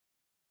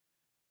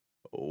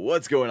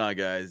What's going on,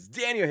 guys?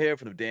 Daniel here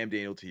from the Damn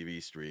Daniel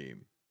TV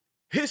stream.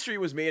 History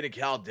was made in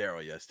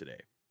Caldera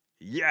yesterday.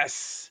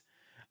 Yes!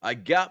 I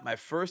got my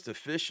first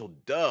official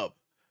dub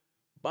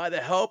by the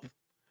help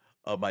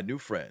of my new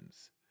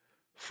friends,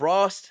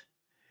 Frost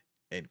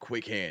and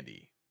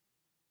Quickhandy.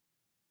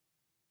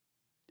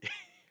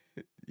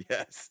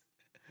 Yes.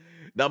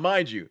 Now,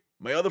 mind you,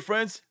 my other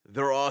friends,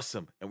 they're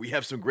awesome, and we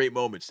have some great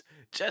moments,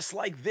 just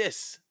like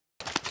this.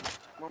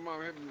 My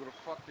mom hit me with a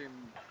fucking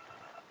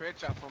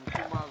headshot from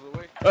 2 miles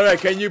away. All right,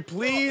 can you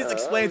please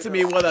explain to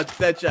me what a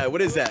headshot?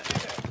 What is that?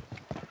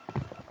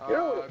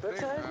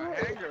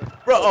 Hanger.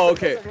 Bro, oh,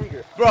 okay.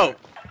 Bro,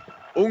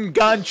 un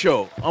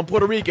gancho. I'm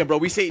Puerto Rican, bro.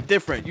 We say it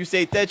different. You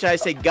say techa, I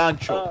say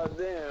gancho. Oh,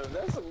 damn.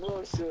 That's some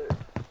bullshit.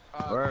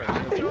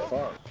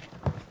 Gancho?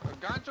 A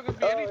gancho could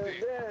be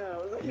anything.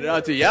 Damn. No,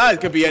 to y'all,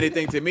 it could be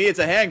anything. To me, it's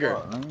a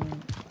hanger.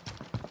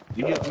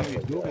 You just made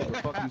me Google what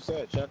the fuck you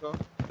said, Checo.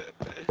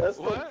 That's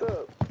What? fucked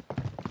up.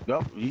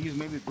 Yup, you just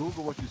made me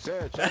Google what you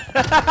said, Checo.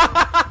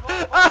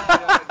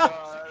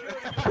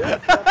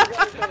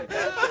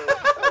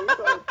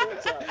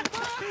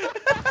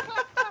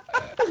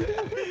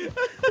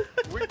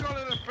 We call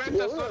it a French,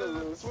 that's what it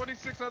is.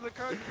 26 other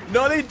countries.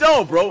 No, they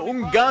don't, bro.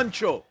 Un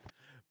gancho.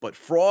 But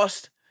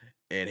Frost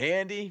and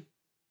Handy,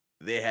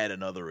 they had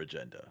another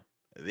agenda.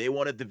 They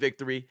wanted the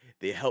victory.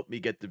 They helped me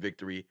get the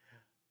victory.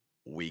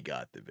 We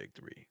got the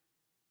victory.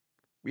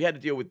 We had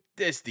to deal with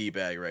this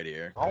D-bag right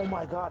here. Oh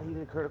my god, he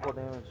did critical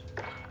damage.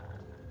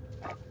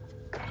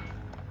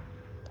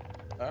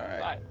 All right.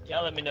 Alright,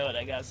 y'all let me know what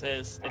that guy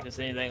says if it's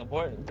anything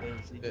important,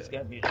 because he just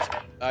got muted.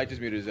 I just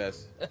muted his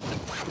ass.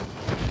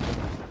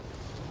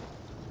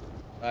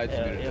 I just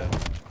Yeah, muted his yeah.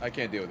 ass. I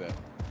can't deal with that.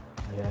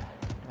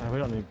 Yeah, we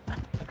don't need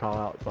call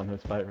outs on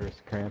his fight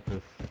versus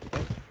Krampus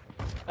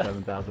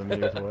 7,000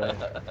 meters away.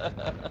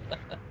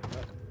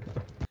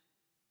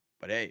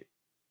 But hey,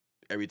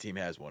 every team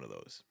has one of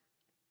those.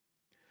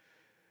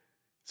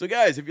 So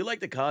guys, if you like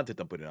the content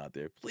I'm putting out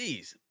there,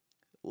 please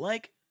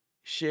like,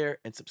 share,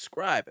 and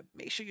subscribe. And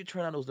make sure you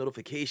turn on those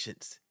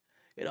notifications.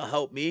 It'll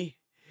help me.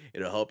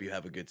 It'll help you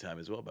have a good time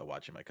as well by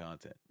watching my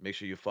content. Make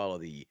sure you follow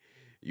the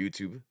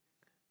YouTube,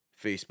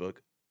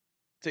 Facebook,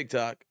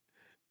 TikTok,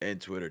 and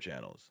Twitter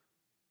channels.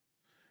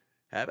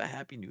 Have a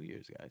happy New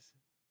Year's, guys.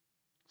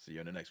 See you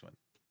on the next one.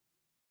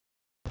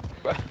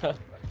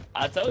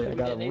 I told you I we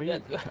got a didn't need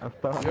week.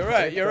 that. You're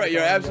right.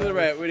 You're absolutely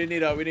right. We didn't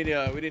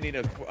need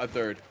a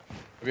third.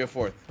 Maybe a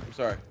fourth. I'm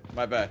sorry.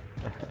 My bad.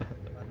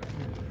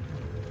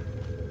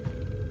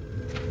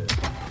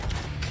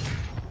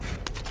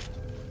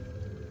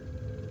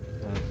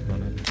 That's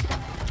funny.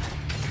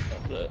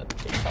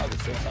 He's probably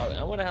still talking.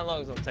 I wonder how long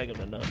it's gonna take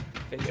him to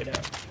figure it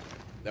out.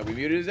 That we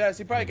muted his ass.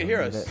 He probably can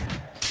hear us.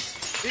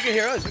 He can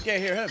hear us. We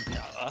can't hear him.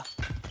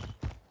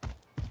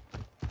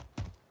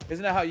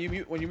 Isn't that how you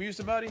mute when you mute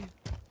somebody?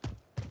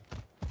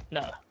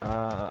 No.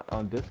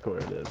 On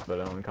Discord it is, but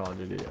on Call of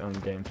Duty, on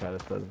game chat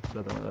it says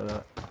doesn't let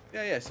that.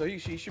 Yeah. So he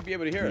should be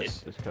able to hear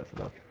us. Just cuts it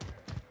off.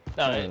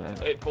 No,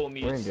 Yeah, it full We're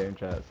in mutes. game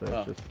chat, so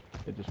Oh.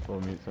 it just full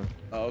mutes him.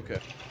 Oh, okay.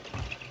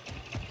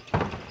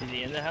 Is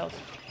he in the house?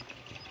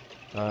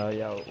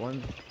 Yeah,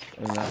 one's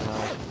in that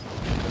house,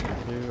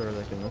 two are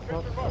like in this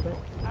house, I think.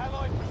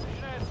 Allied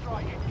precision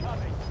airstrike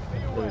incoming.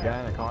 There's a guy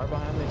in a car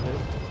behind me too.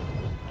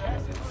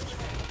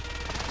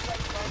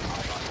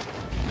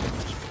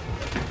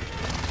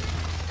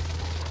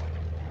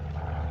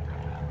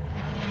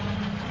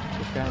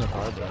 This guy in the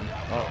car, bro.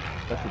 Oh,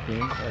 that's the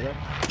team right there.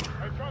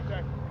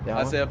 Down I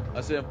one. see him.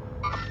 I see him.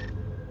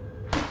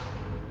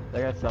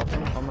 That guy's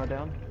selfing on my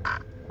down.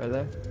 Right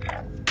there.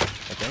 I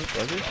think.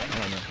 Was he? I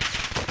don't know.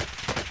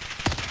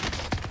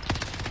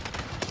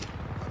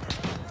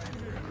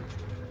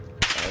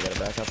 I gotta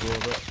back up a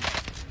little bit.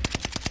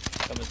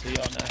 Coming to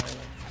y'all now.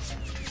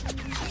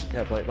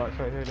 Yeah, plate box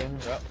right here,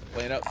 Daniel. Yep.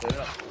 Playing up. Playing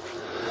up.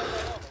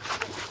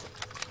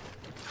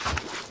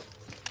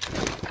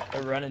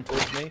 They're running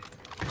towards me.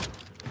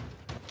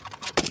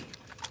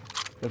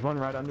 There's one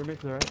right under me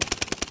to the right.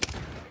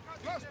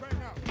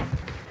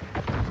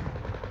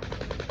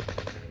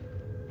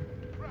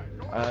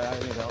 I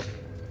need help.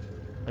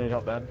 I need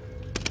help bad.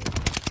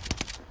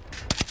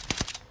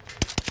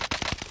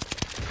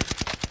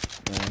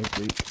 Yeah, he's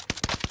weak.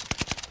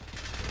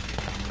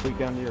 Weak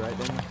down to your right,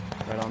 Daniel.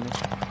 Right on me.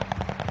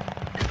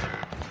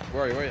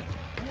 Where are you? Where are you?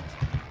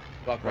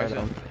 Fuck, right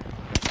on.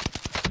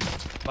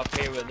 Up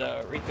here with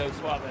Rico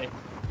Suave.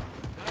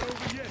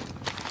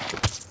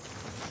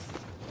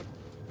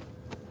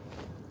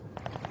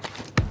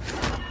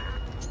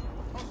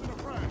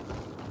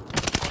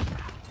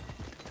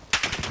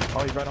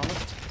 Oh, he's right on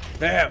us?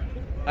 Damn.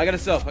 I got a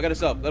self. Let him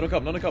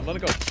come. Let him come.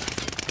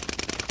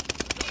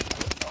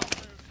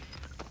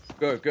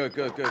 Good. Good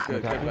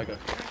back up.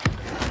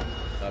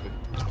 Copy.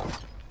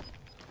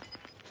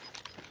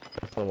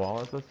 That's the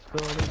wall, is this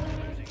facility?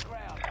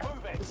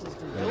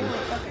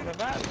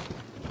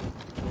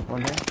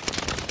 One here.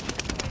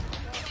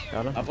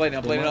 Got him. I'm playing it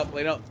up. Playing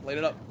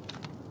it up.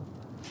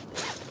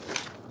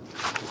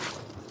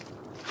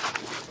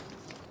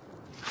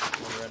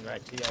 Run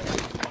right to y'all.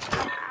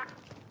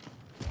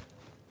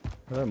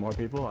 Are there more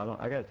people?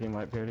 I got a team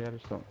wipe parity. I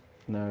just don't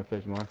know if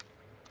there's more.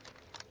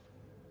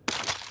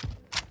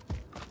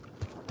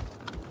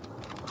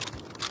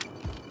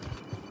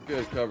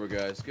 Good cover,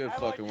 guys. Good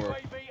fucking work.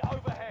 UAV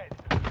overhead.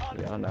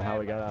 Yeah, I don't know how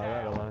we got out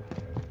of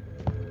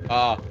that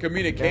alive.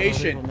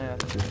 Communication.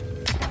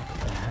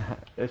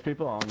 There's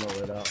people on the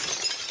way out.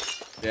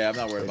 Yeah, I'm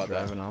not worried They're about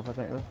that. driving off, I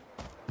think. Though.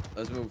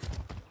 Let's move.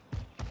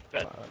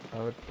 Good. I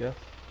would guess.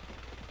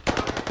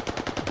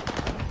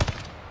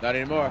 Not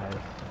anymore. Nice.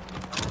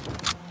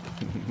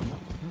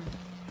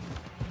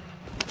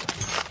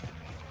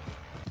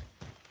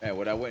 Man,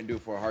 what I wouldn't do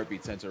for a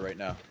heartbeat sensor right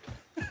now.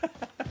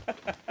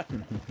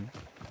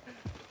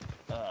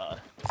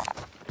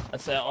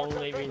 That's the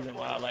only reason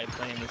why I like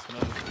playing this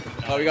mode.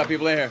 Oh, we got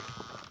people in here.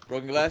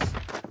 Broken glass.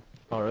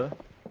 Oh, really?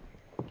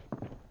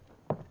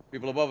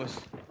 People above us.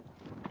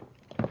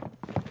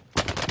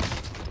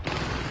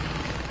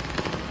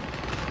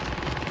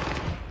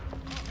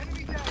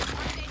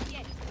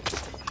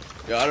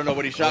 Yo, I don't know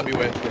what he shot me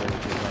with.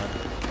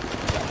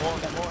 Got more.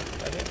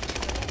 Right here.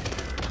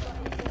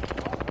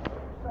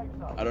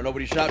 I don't know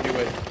what he shot me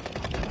with.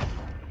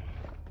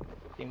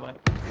 Team wipe.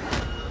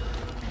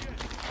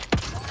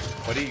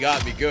 But he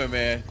got me good,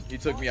 man. He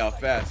took me out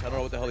fast. I don't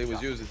know what the hell he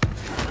was using.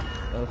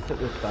 Let's hit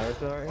this fire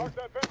cell right here.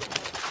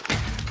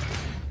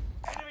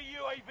 Enemy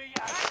UAV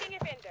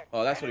active.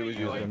 Oh, that's what he was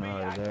They're using.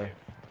 not already there.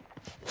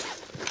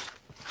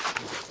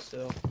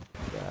 Still.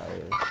 Yeah, he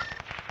is.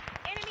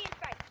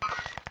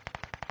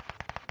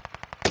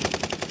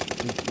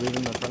 He's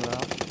leaving the front of the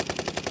house.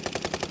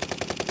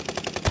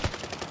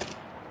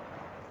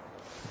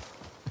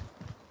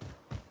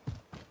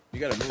 You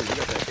gotta move. You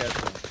got that catch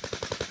one.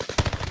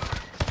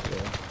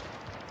 Yeah.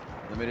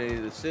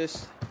 Eliminated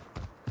assist.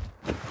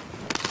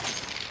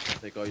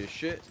 Take all your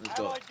shit. Let's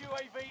go. Allied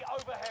UAV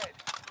overhead.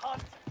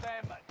 Hunt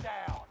them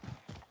down.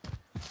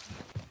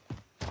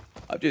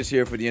 I'm just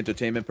here for the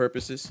entertainment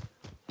purposes.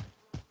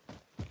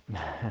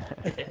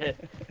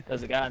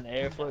 There's a guy in the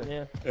air floating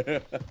in.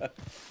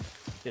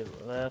 To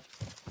the left.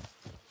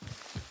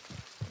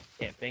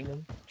 Can't ping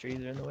him. Trees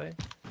are in the way.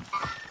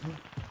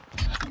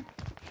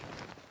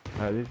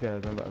 Alright, these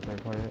guys are about to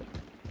start playing it.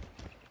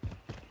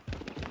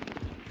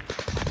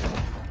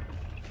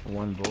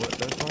 One bullet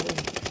there for them.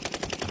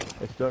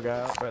 They still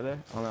got out right there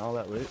on all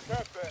that loot.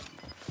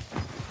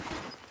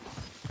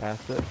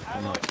 Past it.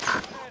 I'm Allied not.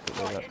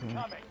 airstrike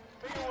incoming.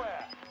 Be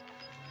aware.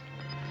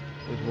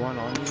 There's one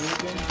on you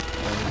again.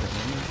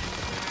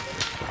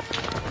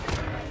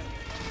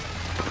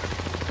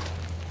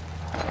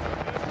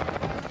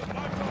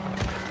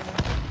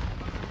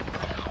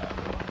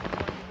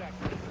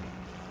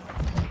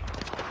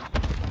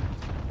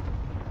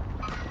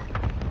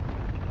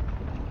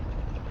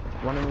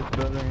 One in this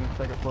building,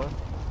 second floor.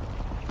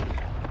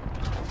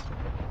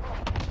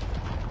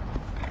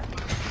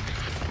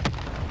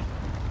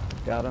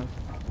 Got him.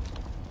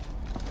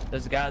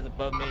 There's guys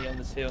above me on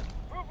this hill.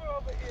 Move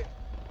over here.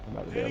 I'm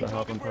about to be able to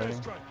help him play.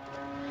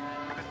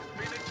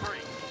 Phoenix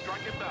 3,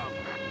 strike him down.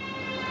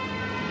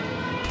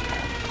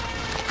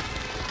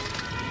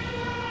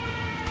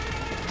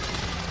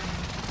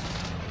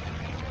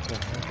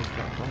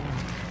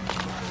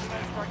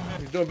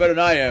 He's doing better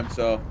than I am,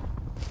 so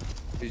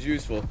he's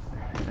useful.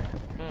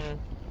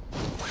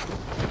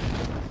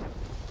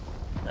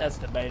 That's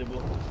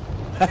debatable.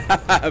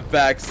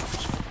 Facts.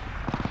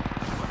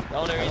 The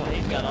only reason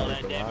he's got all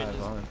that damage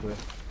is honestly.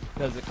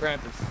 because of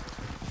Krampus.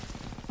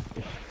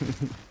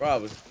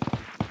 Probably.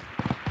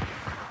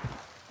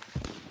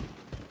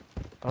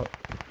 Oh,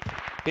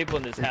 People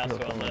in this house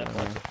are on the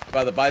left.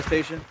 By the buy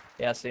station.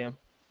 Yeah, I see him.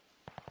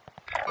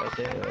 Right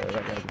yeah, there.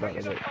 that guy's about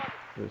to get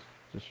just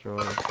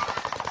destroyed.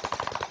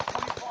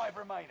 25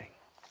 remaining.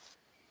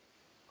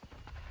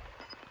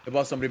 They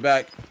bought somebody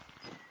back.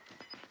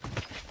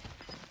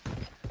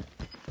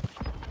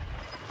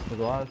 There's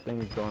a lot of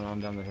things going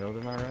on down the hill,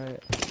 am I right?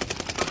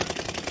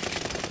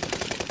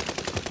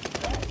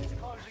 Gas is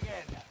closing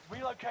in.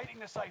 Relocating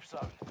the safe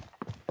zone.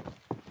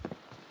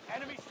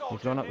 Enemy soldier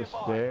He's going up the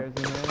nearby. stairs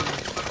in there.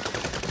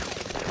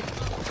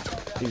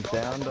 He's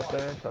downed up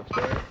there, it's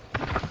upstairs.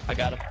 I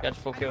got him. Got your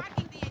full kill.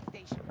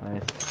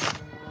 Nice.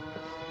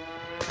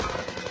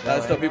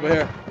 There's still people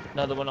here.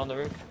 Another one on the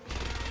roof.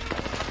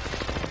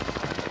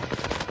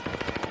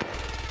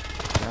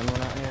 Down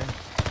one out here.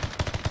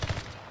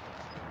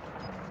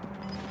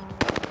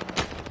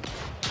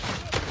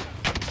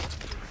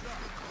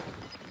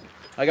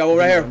 I got one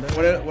right here.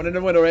 One in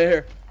the window right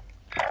here.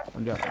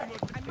 I'm down.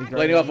 He's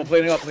Plating up. I'm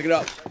plating up. Pick it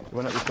up.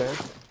 Went up the stairs.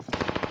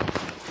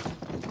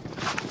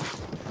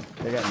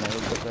 They got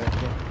nades up there.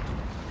 Too.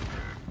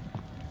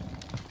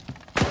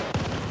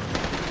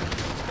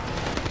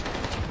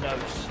 No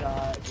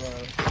shot,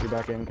 bro. You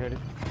back in, Cody?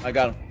 I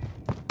got him.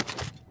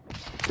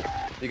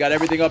 You got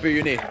everything up here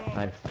you need.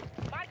 Nice.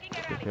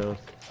 Good kills.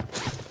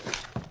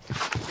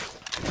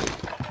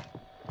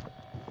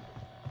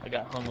 I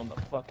got hung on the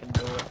fucking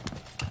door.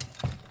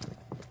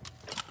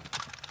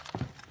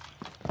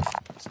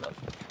 Stuff.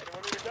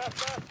 Anyone need a gas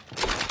mask?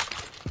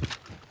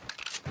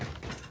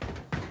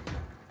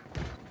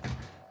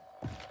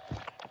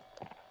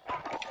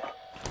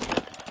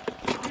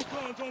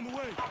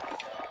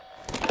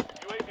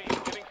 UAV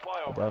getting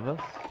flyover. Above us.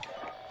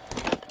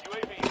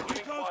 UAV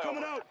getting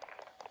flyover.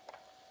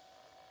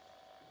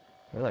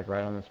 They're like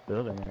right on this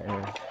building right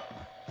here.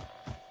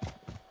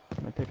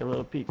 Let me take a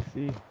little peek,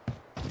 see.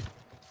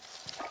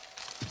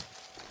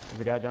 Is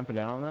the guy jumping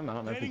down on them? I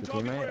don't know if he's a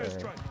teammate or not. This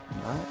is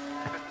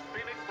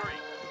Phoenix 3.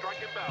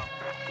 Strike inbound.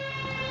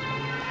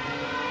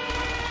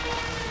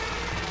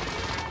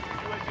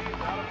 UAV is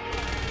out of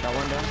fuel. Got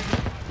one down.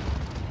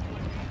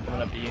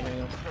 Coming up to you.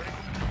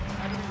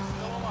 I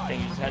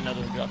think you just had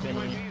another one drop in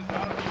on you. UAV is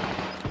out of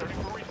fuel. Ready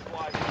for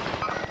resupply.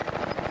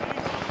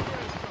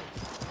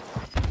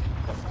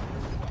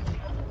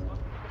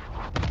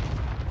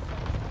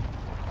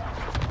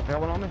 Got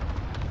one on me.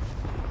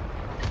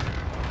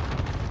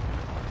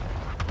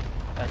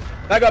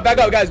 Back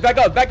up, guys. Back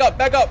up. I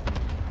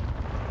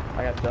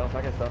got self.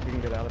 You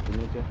can get out if you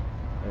need to.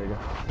 There you go.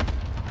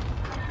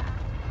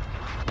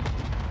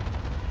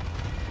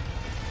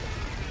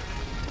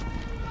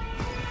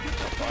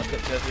 Oh, I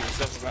couldn't tell if he was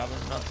self-revolving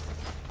or not.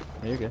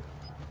 You're good.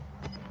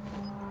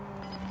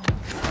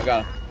 I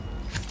got him.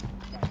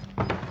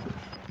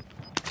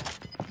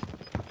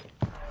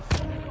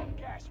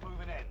 Gas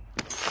moving in.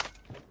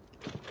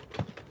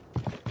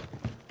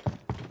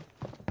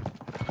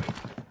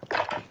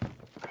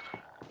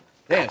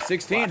 Damn,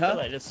 16, I feel huh?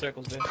 like this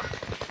circle's been.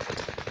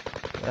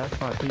 That's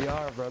my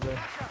PR, brother.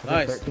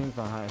 Nice. 13's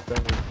my highest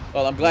ever.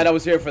 Well, I'm glad I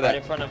was here for Right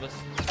in that. front of us.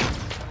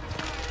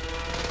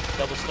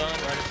 Double stun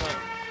right in front.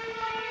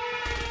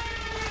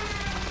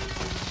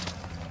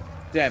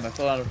 Damn, I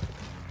fell out of.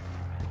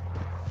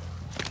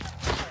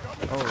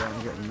 Oh,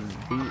 I'm getting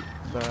beat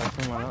by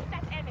someone else.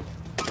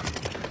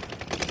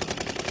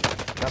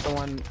 Got the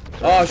one.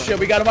 Oh shit,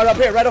 we got him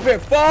right up here.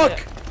 Fuck! Yeah.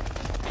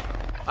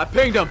 I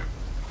pinged him.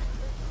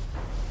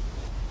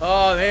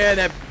 Oh man,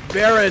 that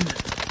Baron.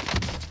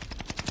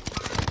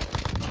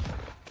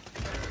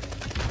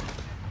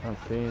 I don't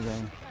see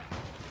anything.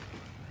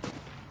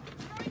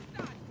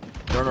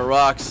 Burner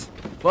rocks.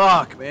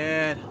 Fuck,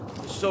 man.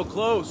 So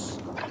close.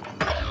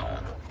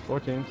 4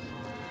 teams.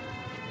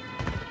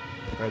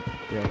 Right,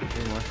 yeah,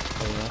 3 more.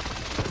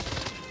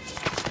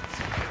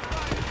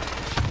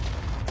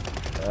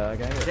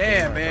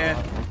 Damn, man.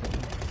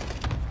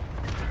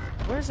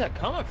 Where's that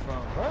coming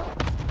from, bro?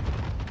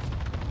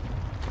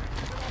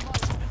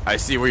 I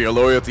see where your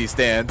loyalty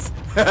stands.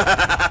 Yeah,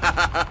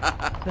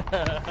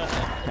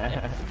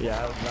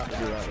 I was not to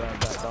do that. That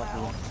backed off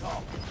me.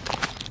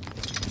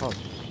 Oh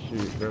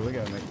shoot, bro, we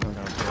gotta make some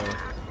kind of play.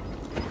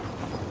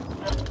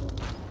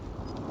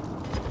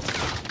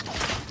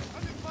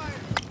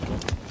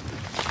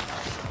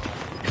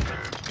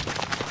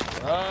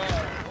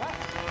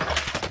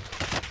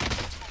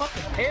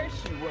 Fucking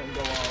parachute wouldn't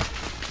go off.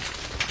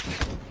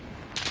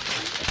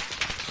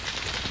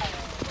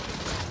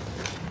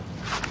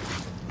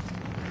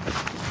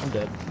 I'm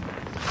dead.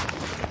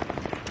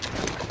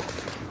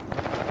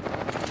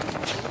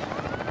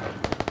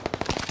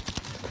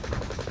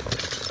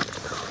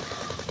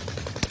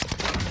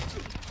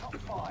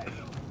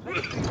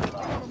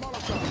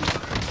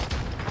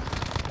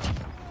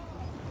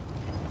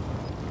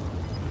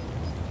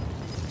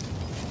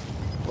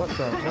 What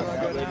the? Where do I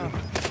go now?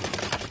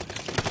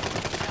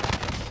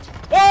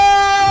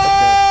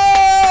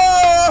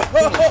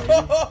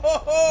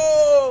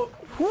 Oh!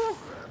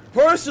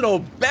 Personal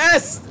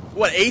best.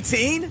 What,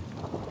 18?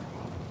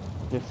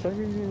 Yes, sir.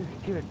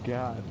 Good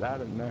God, I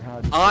didn't know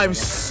how to. I'm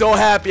so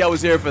happy I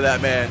was here for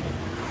that, man.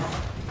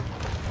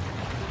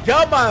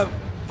 Got my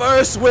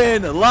first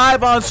win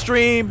live on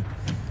stream.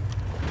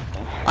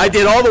 I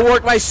did all the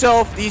work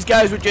myself. These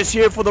guys were just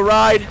here for the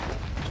ride.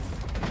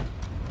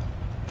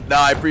 No,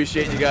 I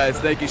appreciate you guys.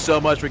 Thank you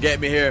so much for getting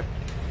me here.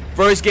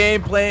 First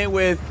game playing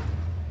with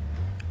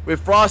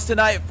Frost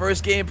tonight.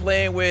 First game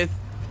playing with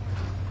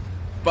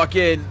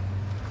fucking.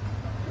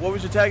 What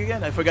was your tag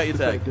again? I forgot your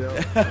tag.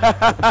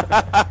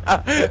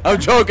 I'm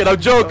joking.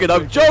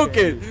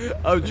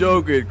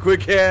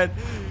 Quick hand.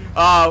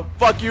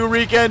 Fuck you,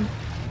 Rican.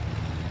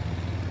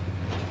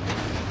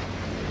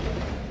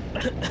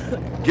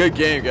 Good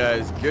game,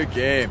 guys. Good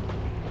game.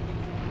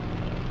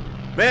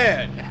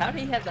 Man. How do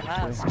you have the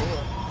highest score?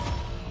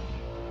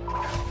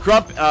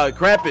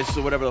 Krampus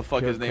or whatever the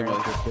fuck his name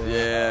was. Krampus,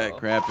 Yeah,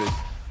 Krampus.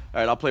 All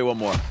right, I'll play one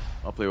more.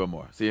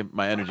 See,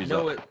 my energy's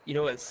up. You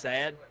know what's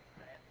sad?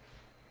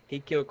 He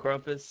killed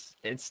Krampus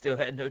and still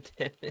had no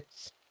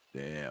damage.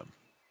 Damn.